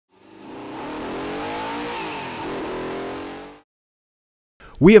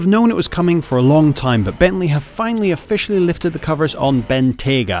We have known it was coming for a long time, but Bentley have finally officially lifted the covers on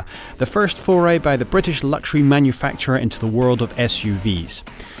Bentayga, the first foray by the British luxury manufacturer into the world of SUVs.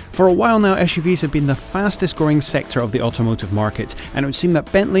 For a while now, SUVs have been the fastest growing sector of the automotive market, and it would seem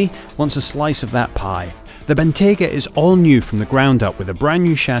that Bentley wants a slice of that pie. The Bentayga is all new from the ground up with a brand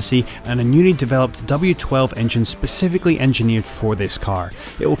new chassis and a newly developed W12 engine specifically engineered for this car.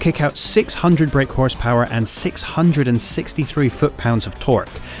 It will kick out 600 brake horsepower and 663 foot-pounds of torque.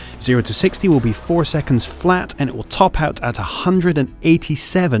 0 to 60 will be 4 seconds flat, and it will top out at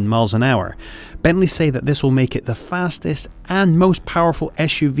 187 miles an hour. Bentley say that this will make it the fastest and most powerful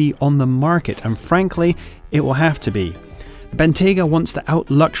SUV on the market, and frankly, it will have to be. The Bentayga wants to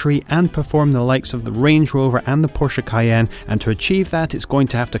out-luxury and perform the likes of the Range Rover and the Porsche Cayenne, and to achieve that it's going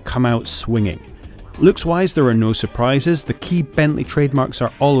to have to come out swinging. Looks-wise, there are no surprises. The key Bentley trademarks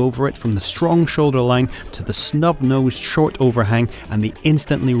are all over it, from the strong shoulder line to the snub-nosed short overhang and the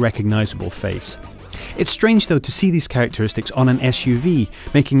instantly recognisable face. It's strange though to see these characteristics on an SUV,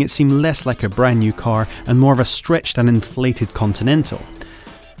 making it seem less like a brand new car and more of a stretched and inflated Continental.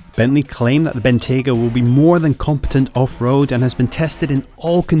 Bentley claim that the Bentayga will be more than competent off-road and has been tested in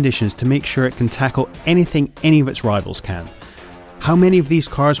all conditions to make sure it can tackle anything any of its rivals can. How many of these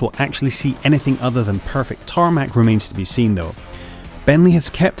cars will actually see anything other than perfect tarmac remains to be seen though. Bentley has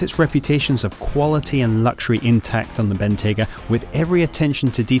kept its reputations of quality and luxury intact on the Bentayga, with every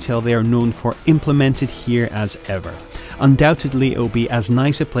attention to detail they are known for implemented here as ever. Undoubtedly it will be as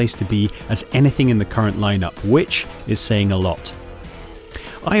nice a place to be as anything in the current lineup, which is saying a lot.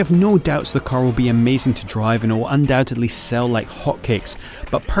 I have no doubts the car will be amazing to drive and it will undoubtedly sell like hotcakes,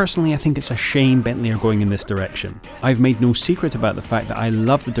 but personally I think it's a shame Bentley are going in this direction. I've made no secret about the fact that I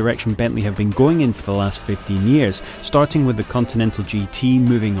love the direction Bentley have been going in for the last 15 years, starting with the Continental GT,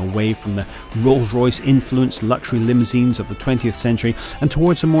 moving away from the Rolls-Royce influenced luxury limousines of the 20th century and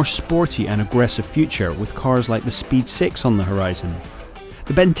towards a more sporty and aggressive future, with cars like the Speed 6 on the horizon.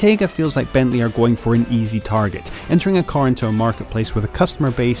 The Bentayga feels like Bentley are going for an easy target, entering a car into a marketplace where the customer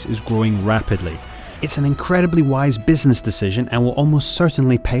base is growing rapidly. It's an incredibly wise business decision and will almost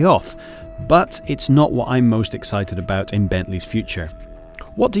certainly pay off, but it's not what I'm most excited about in Bentley's future.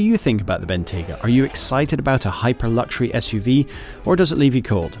 What do you think about the Bentayga? Are you excited about a hyper-luxury SUV, or does it leave you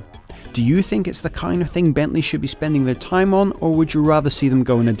cold? Do you think it's the kind of thing Bentley should be spending their time on, or would you rather see them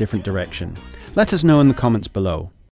go in a different direction? Let us know in the comments below.